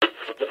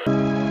Yo,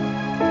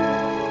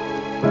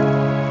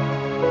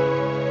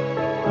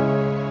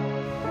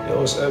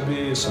 it's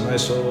Ebby. It's a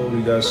nice soul.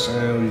 We got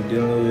Sam. We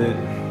dealing with it.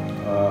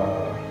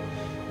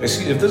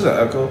 If there's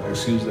an echo,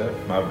 excuse that.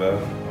 My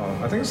bad.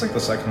 I think it's like the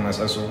second last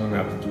episode I'm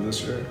gonna have to do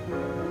this year.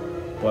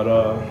 But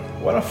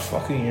what a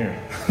fucking year!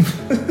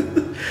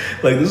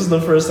 Like this is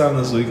the first time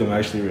this week I'm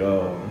actually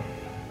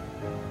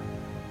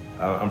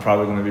I'm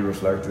probably gonna be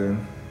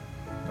reflecting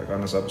like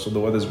on this episode.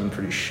 The weather's been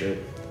pretty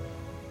shit.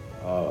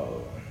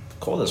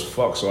 Cold as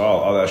fuck. So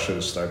all that shit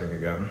is starting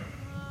again,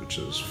 which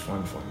is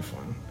fun.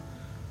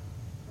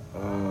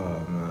 Oh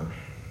man.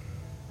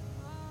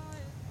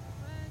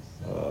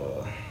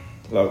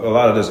 A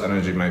lot of this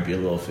energy might be a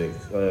little fake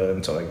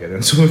until I get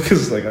into it,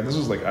 because like this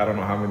was like I don't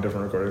know how many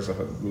different recordings I've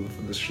had to do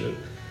for this shit.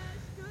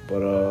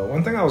 But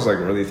one thing I was like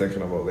really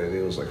thinking about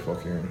lately was like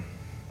fucking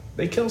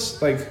they kill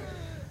like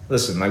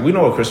listen, like we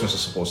know what Christmas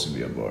is supposed to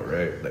be about,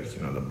 right? Like,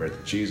 you know, the birth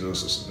of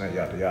Jesus, this and that,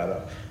 yada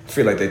yada. I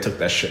feel like they took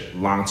that shit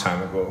long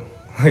time ago.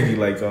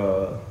 like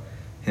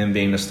him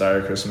being the star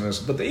of Christmas.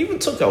 But they even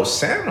took out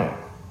Santa.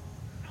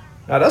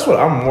 Now that's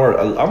what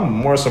I'm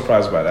more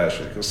surprised by that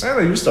shit. Because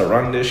Santa used to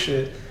run this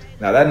shit.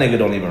 Now that nigga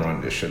don't even run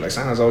this shit. Like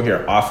Santa's out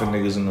here offing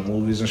niggas in the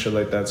movies and shit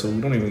like that too.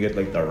 We don't even get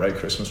like the right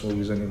Christmas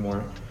movies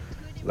anymore.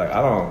 Like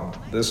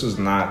this is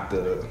not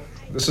the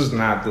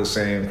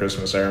same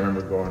Christmas I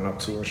remember growing up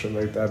to and shit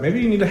like that.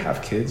 Maybe you need to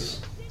have kids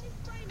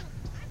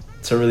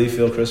to really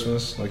feel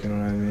Christmas, like, you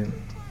know what I mean?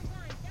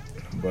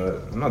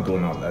 But I'm not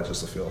doing all that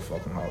just to feel a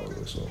fucking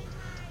holiday. So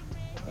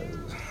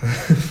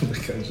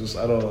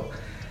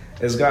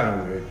it's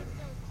gotten weird.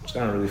 It's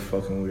gotten really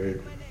fucking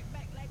weird.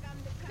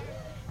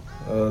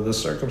 The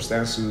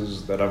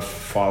circumstances that I've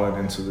fallen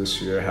into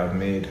this year have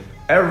made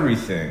every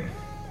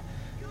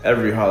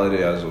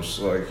holiday as of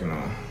like, you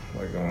know,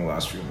 like in the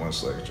last few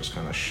months, like just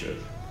kind of shit.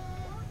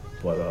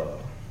 But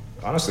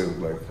honestly,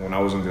 like when I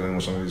wasn't dealing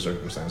with some of these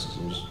circumstances,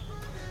 it was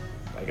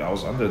like I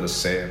was under the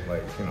same,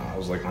 like, you know, I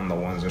was like on the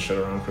ones and shit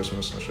around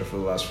Christmas and shit for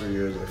the last few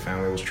years. Like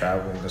family was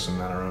traveling this and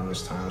that around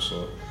this time,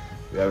 so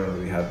we haven't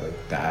really had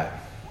like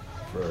that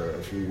for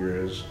a few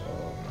years.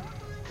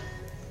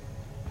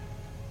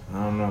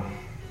 I don't know.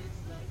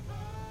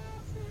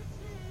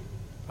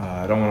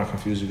 I don't want to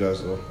confuse you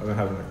guys though. I've been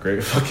having a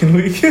great fucking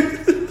week.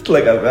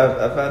 Like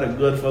I've had a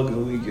good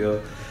fucking week,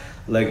 yo.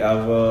 Like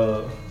I've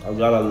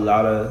got a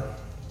lot of,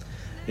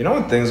 you know,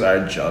 when things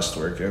are just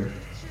working.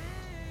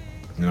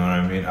 You know what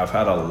I mean? I've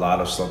had a lot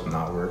of stuff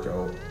not work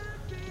out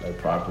like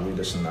properly,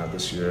 this and that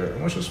this year,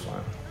 which is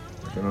fine.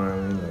 Like, you know what I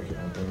mean? Like, you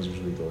know, things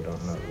usually go down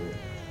that way,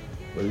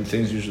 but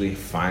things usually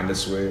find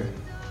its way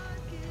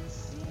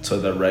to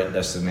the right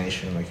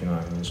destination. Like, you know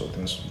what I mean? So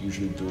things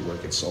usually do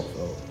work itself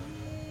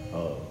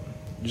out.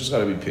 You just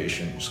gotta be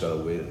patient. You just gotta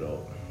wait it out. You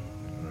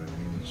know what I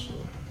mean? So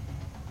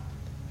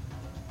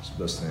it's the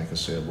best thing I can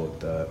say about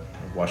that.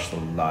 I've watched a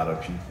lot of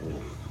people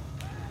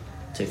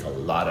take a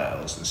lot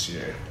of L's this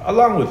year,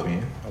 along with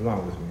me.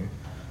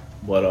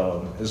 But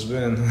it's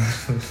been.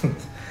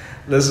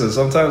 Listen,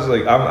 sometimes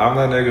like I'm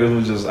that nigga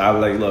who just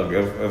look,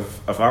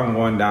 if I'm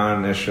going down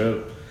in this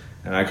ship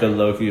and I could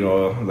look, you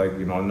know, like,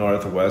 you know,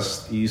 north,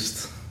 west,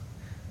 east,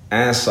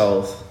 and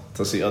south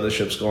to see other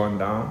ships going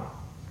down,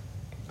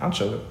 I'm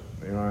chilling.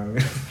 You know what I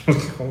mean?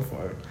 I'm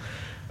fine.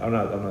 I'm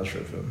not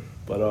tripping.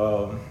 But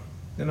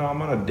you know, I'm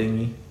on a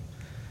dinghy.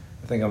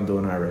 I think I'm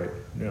doing alright.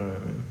 You know what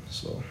I mean?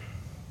 So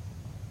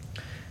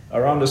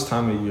around this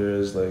time of year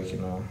is like, you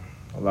know,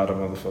 a lot of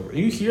motherfuckers.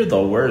 You hear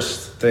the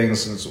worst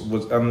things and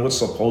what's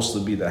supposed to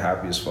be the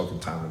happiest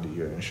fucking time of the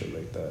year and shit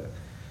like that.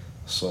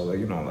 So like,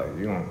 you know, like,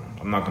 you know,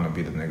 I'm not gonna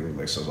be the nigga who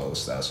like says all the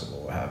stats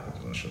about what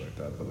happens and shit like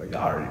that. But like,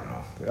 y'all already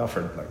know. Y'all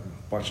heard like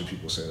a bunch of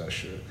people say that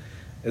shit.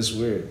 It's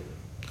weird.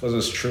 Because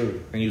it's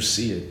true, and you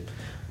see it.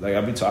 Like,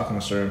 I be talking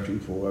to certain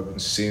people, I've been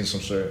seeing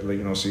seeing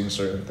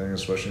certain things,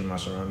 especially in my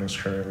surroundings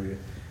currently.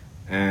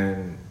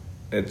 And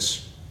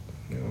it's,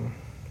 you know,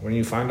 when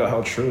you find out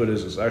how true it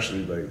is, it's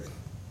actually like,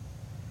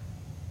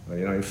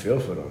 you know, you feel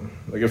for them.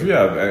 Like, if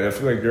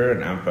like you're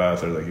an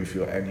empath or like you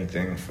feel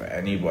anything for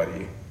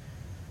anybody,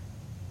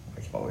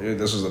 like, oh yeah,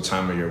 this is the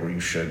time of year where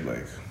you should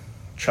like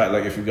try,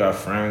 like if you got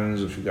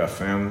friends, if you got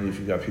family, if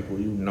you got people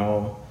you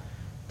know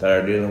that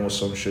are dealing with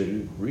some shit,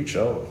 you reach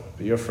out.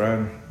 Be your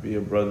friend, be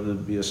a brother,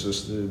 be a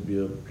sister, be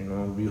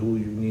who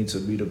you need to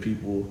be to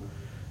people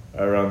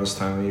around this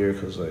time of year,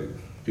 because like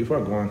people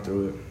are going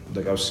through it.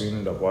 Like I've seen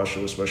it, I've watched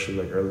it, especially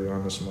like early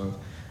on this month.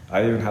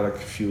 I even had like a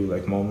few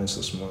like moments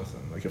this month,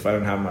 and like if I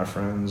didn't have my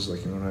friends,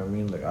 like, you know what I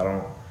mean, like I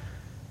don't,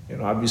 you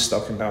know, I'd be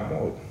stuck in that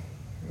mode.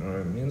 You know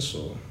what I mean?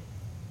 So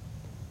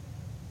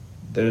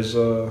there's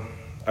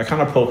I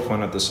kind of poke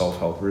fun at the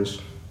self-helpers.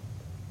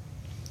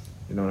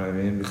 You know what I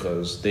mean?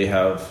 Because they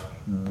have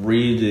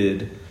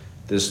redid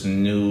this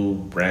new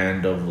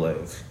brand of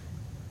like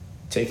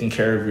taking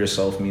care of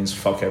yourself means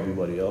fuck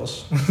everybody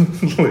else.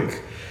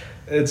 Like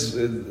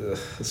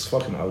it's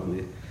fucking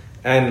ugly.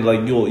 And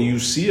like you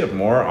see it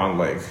more on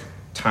like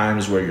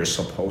times where you're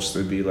supposed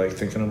to be like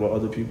thinking about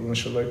other people and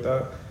shit like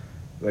that.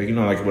 like, you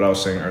know, like what I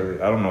was saying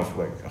earlier. I don't know if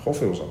like,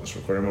 hopefully it was on this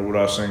recording, but what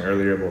I was saying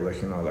earlier about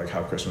like, you know, like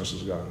how Christmas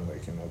has gotten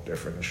like, you know,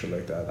 different and shit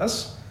like that.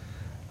 That's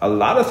a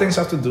lot of things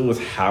have to do with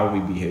how we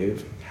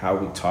behave, how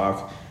we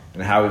talk,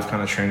 and how we've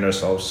kind of trained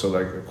ourselves to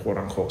like quote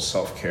unquote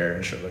self-care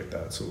and shit like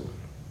that too.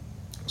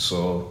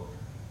 So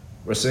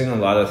we're seeing a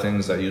lot of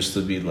things that used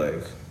to be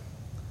like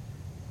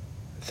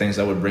things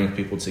that would bring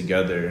people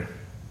together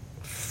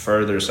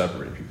further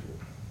separate people.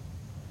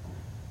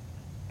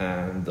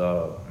 And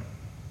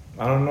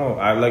I don't know.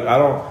 I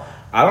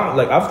don't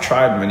like. I've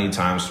tried many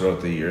times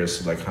throughout the years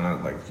to like kind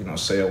of like, you know,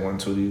 say a 1-2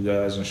 to you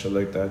guys and shit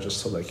like that,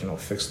 just to like, you know,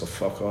 fix the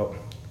fuck up.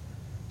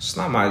 It's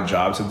not my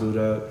job to do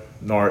that,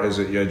 nor is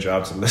it your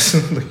job to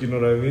listen. Like, you know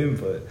what I mean?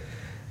 But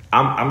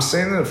I'm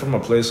saying it from a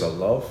place of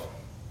love,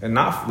 and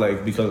not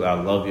like because I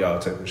love y'all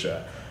type of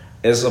shit.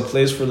 It's a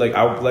place for like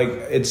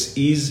it's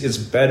easy. It's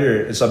better.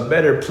 It's a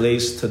better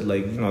place to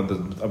like, you know,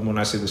 when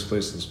I say this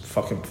place, this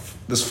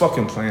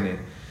fucking planet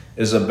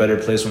is a better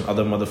place when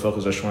other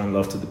motherfuckers are showing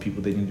love to the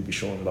people they need to be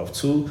showing love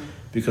to,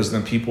 because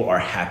then people are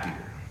happier.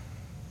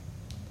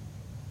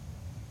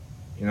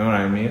 You know what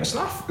I mean?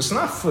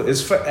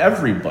 It's for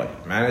everybody,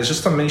 man. It's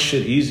just to make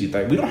shit easy.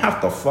 Like, we don't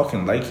have to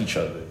fucking like each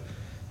other.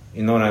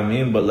 You know what I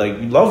mean? But like,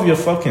 love your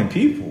fucking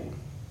people.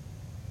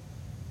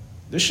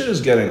 This shit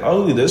is getting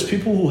ugly. There's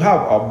people who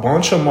have a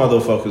bunch of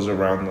motherfuckers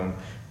around them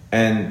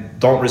and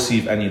don't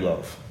receive any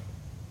love.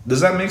 Does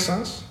that make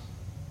sense?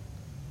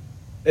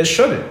 It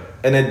shouldn't.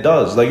 And it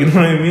does. Like, you know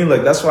what I mean?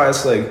 Like, that's why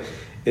it's like,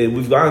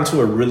 we've gotten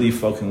to a really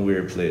fucking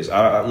weird place.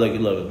 Like,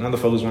 look,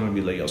 motherfuckers want to be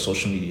like, yo,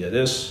 social media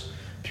this.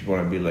 People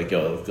want to be like,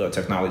 yo,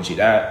 technology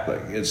that.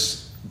 Like,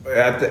 it's,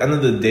 at the end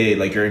of the day,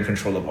 like, you're in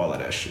control of all of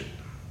that shit.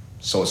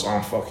 So it's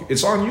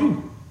on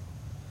you.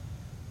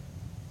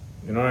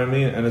 You know what I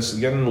mean? And it's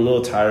getting a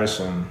little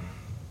tiresome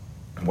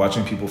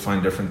watching people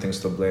find different things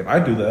to blame. I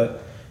do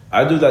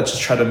that to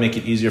try to make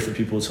it easier for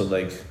people to,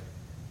 like,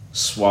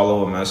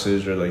 swallow a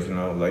message or, like, you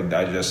know, like,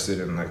 digest it,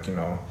 and, like, you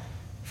know,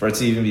 for it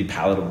to even be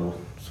palatable.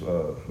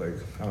 So, like,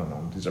 I don't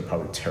know, these are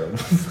probably terrible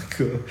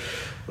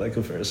like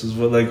comparisons,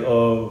 but like,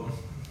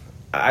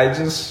 I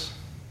just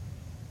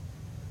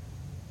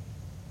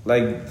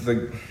like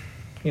the,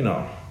 you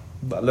know,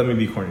 let me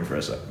be corny for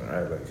a second,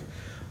 right? Like,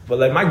 but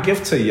like, my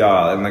gift to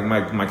y'all, and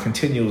like my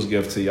continuous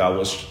gift to y'all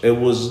was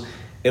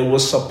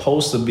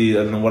supposed to be,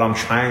 and what I'm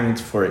trying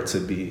for it to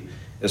be,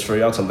 is for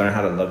y'all to learn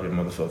how to love your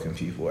motherfucking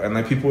people. And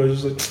like, people are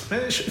just like,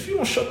 man, if you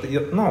don't shut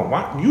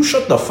why you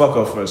shut the fuck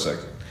up for a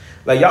second.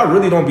 Like, y'all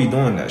really don't be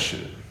doing that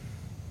shit.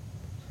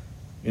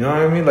 You know what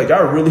I mean? Like,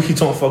 y'all really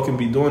don't fucking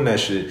be doing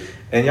that shit.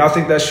 And y'all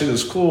think that shit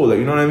is cool. Like,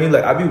 you know what I mean?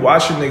 Like, I be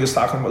watching niggas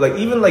talking about, like,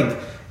 even like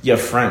your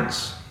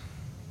friends.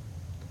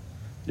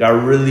 Y'all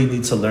really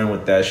need to learn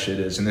what that shit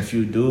is. And if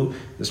you do,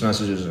 this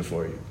message isn't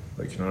for you.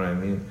 Like, you know what I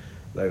mean?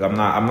 Like, I'm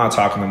not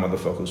talking to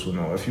motherfuckers who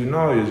know. If you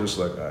know, you're just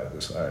like, all right,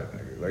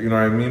 nigga. Like, you know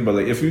what I mean? But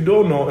like, if you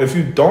don't know, or if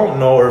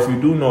you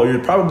do know,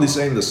 you're probably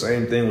saying the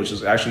same thing, which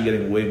is actually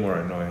getting way more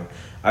annoying.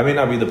 I may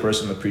not be the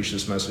person to preach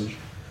this message,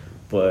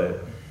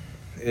 but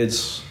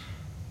that's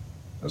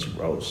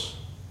gross.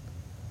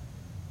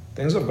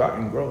 Things have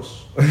gotten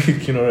gross.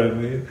 You know what I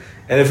mean?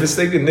 And if it's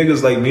taking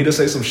niggas like me to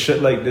say some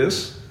shit like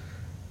this,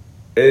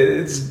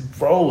 it's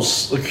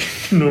gross.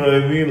 Like, you know what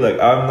I mean? Like,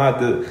 I'm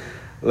not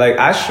like,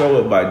 I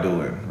show it by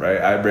doing, right?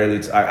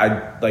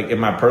 I like, in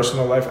my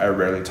personal life, I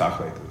rarely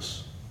talk like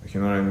this. Like, you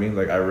know what I mean?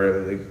 Like, I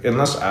rarely, like,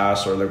 unless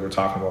asked, or like we're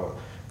talking about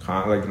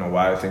like, you know,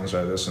 why things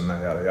are this and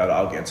that, yada yada,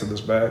 I'll get to this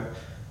bag.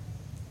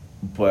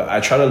 But I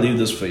try to leave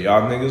this for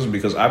y'all niggas,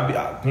 because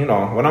you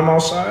know, when I'm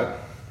outside,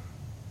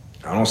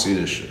 I don't see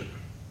this shit.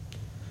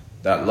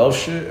 That love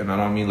shit, and I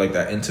don't mean like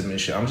that intimate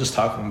shit. I'm just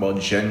talking about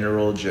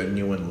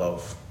genuine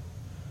love.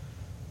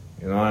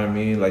 You know what I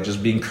mean? Like,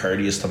 just being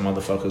courteous to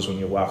motherfuckers when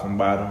you're walking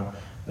by them.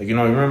 Like, you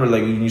know, you remember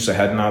like you used to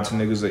head nod to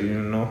niggas that you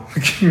didn't know?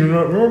 You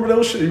know, remember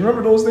those shit? You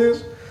remember those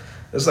days?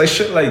 It's like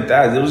shit like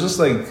that. It was just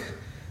like,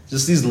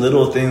 just these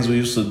little things we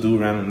used to do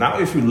random. Now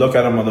if you look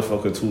at a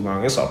motherfucker too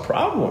long, it's a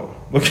problem.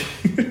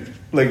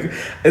 Like,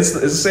 it's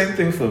the same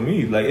thing for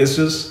me. Like, it's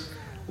just,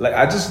 like,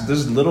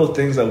 there's little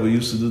things that we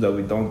used to do that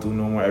we don't do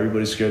no more.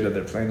 Everybody's scared that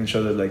they're playing each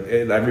other. Like,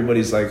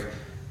 everybody's like,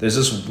 there's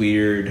this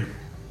weird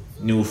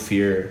new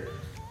fear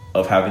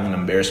of having an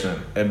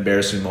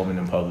embarrassing moment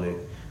in public,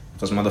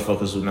 because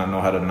motherfuckers do not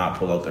know how to not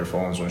pull out their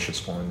phones when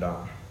shit's going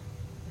down.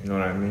 You know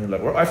what I mean?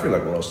 Like, I feel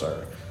like we're all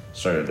started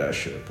that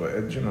shit.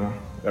 But, you know,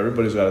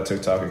 everybody's got a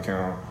TikTok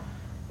account.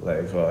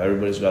 Like,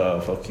 everybody's got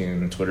a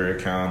fucking Twitter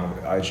account,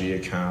 IG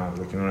account.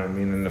 Like, you know what I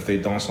mean? And if they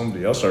don't,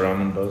 somebody else around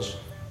them does.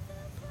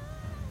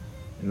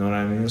 You know what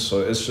I mean?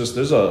 So it's just,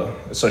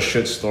 it's a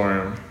shit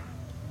storm.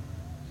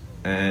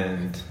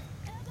 And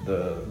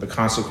the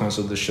consequence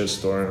of the shit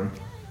storm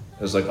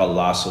is like a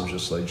loss of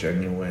just like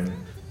genuine,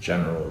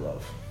 general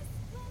love.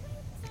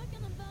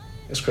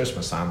 It's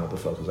Christmas time,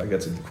 motherfuckers. I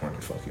get to be corny,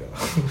 fuck y'all.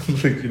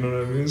 Like, you know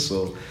what I mean?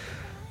 So,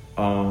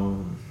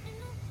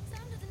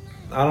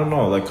 I don't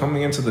know, like,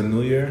 coming into the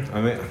new year,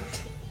 I mean,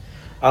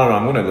 I don't know,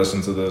 I'm gonna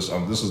listen to this.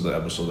 This is the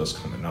episode that's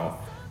coming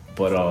out.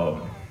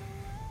 But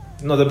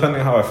No, depending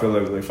on how I feel,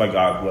 like if I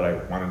got what I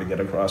wanted to get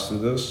across through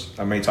this,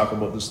 I may talk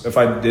about this. If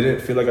I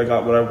didn't feel like I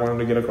got what I wanted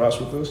to get across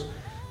with this,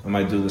 I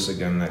might do this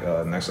again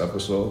next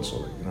episode. So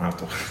like, you don't have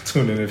to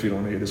tune in if you don't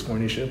want to hear this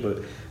corny shit.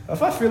 But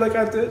if I feel like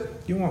I did,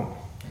 you won't.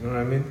 You know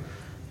what I mean?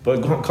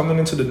 But coming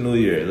into the new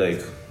year,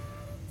 like,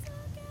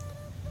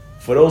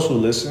 for those who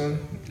listen,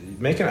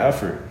 make an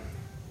effort.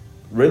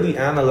 Really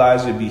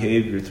analyze your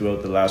behavior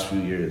throughout the last few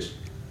years.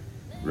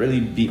 Really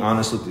be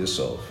honest with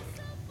yourself.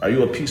 Are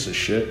you a piece of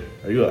shit?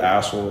 Are you an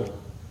asshole?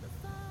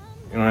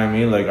 You know what I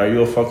mean? Like, are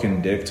you a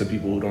fucking dick to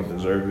people who don't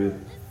deserve it?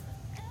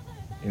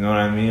 You know what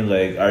I mean?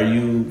 Like,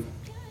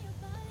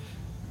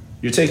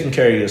 you're taking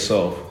care of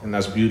yourself, and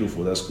that's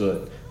beautiful, that's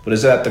good. But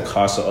is that at the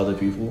cost of other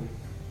people?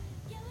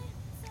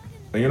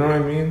 Like, you know what I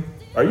mean?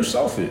 Are you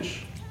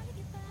selfish?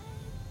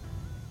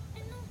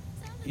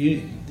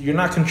 You're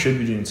not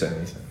contributing to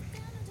anything.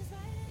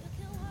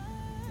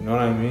 You know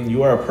what I mean?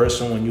 You are a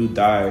person, when you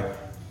die,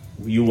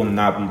 you will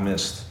not be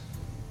missed.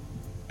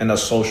 In a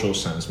social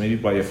sense, maybe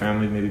by your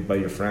family, maybe by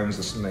your friends,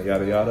 this and that,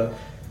 yada yada,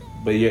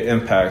 but your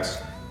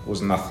impact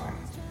was nothing.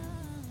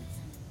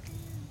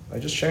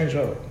 Like, just change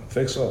up,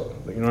 fix up.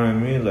 Like, you know what I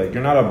mean? Like,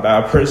 you're not a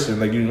bad person.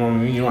 Like, you know what I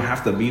mean? You don't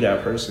have to be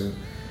that person.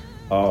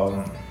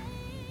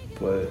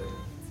 But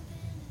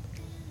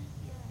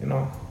you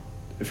know,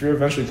 if you're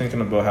eventually thinking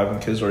about having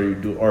kids, or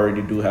you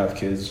already do have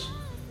kids,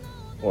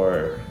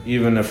 or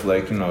even if,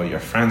 like, you know,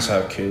 your friends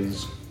have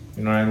kids,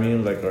 you know what I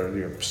mean? Like, or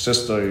your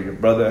sister or your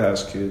brother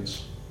has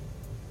kids.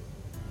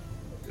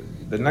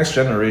 The next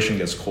generation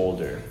gets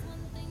colder,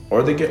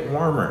 or they get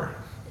warmer.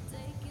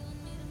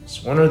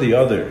 It's one or the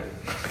other.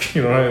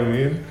 You know what I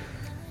mean?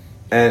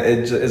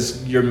 And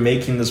you're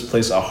making this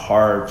place a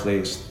hard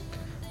place,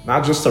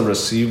 not just to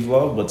receive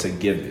love, but to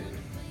give it.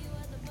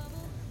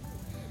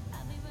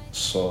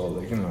 So,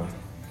 like, you know,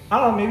 I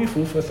don't know, maybe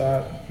food for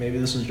thought. Maybe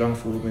this is junk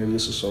food. Maybe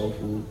this is soul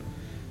food.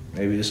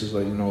 Maybe this is,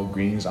 like, you know,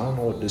 greens. I don't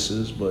know what this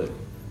is, but,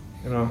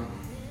 you know,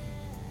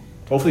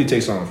 hopefully you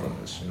take something from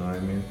this. You know what I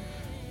mean?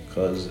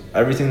 Because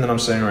everything that I'm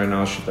saying right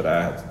now is shit that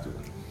I had to do.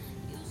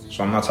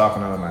 So I'm not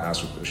talking out of my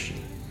ass with this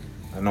shit.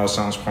 I know it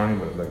sounds corny,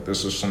 but, like,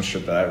 this is some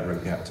shit that I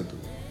really had to do.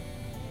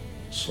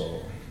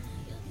 So,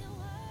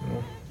 you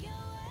know,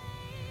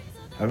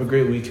 have a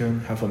great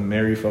weekend. Have a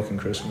Merry fucking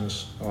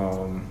Christmas.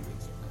 You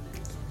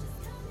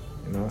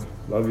know,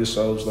 love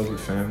yourselves, love your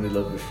family,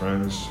 love your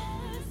friends.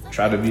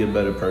 Try to be a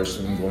better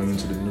person going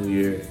into the new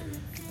year.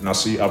 And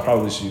I'll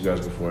probably see you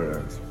guys before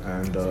then.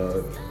 And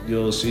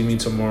you'll see me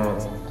tomorrow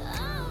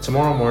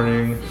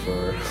morning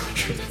for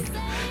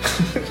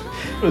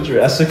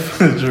Jurassic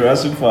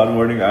Pod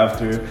morning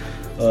after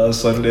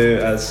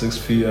Sunday at 6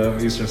 p.m.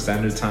 Eastern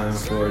Standard Time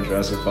for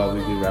Jurassic Pod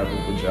Weekly Wrap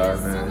Up with Jar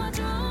Man,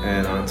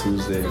 and on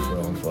Tuesday for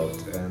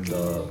Unfucked. And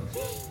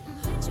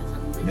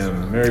yeah,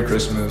 man, Merry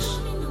Christmas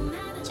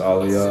to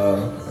all of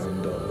y'all,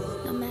 and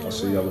I'll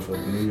see y'all before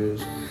the New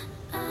Year's.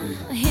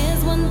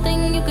 Here's one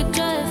thing you could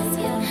trust.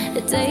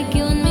 It'd take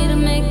you and me to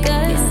make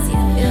us.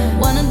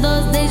 One of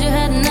those days you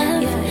had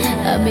enough,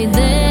 I'll be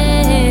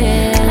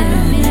there.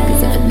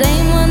 Cause if it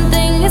ain't one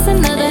thing, it's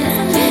another.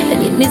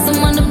 And you need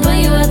someone to pull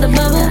you out the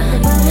bubble,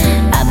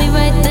 I'll be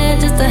right there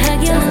just to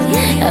hug you.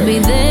 I'll be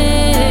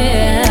there.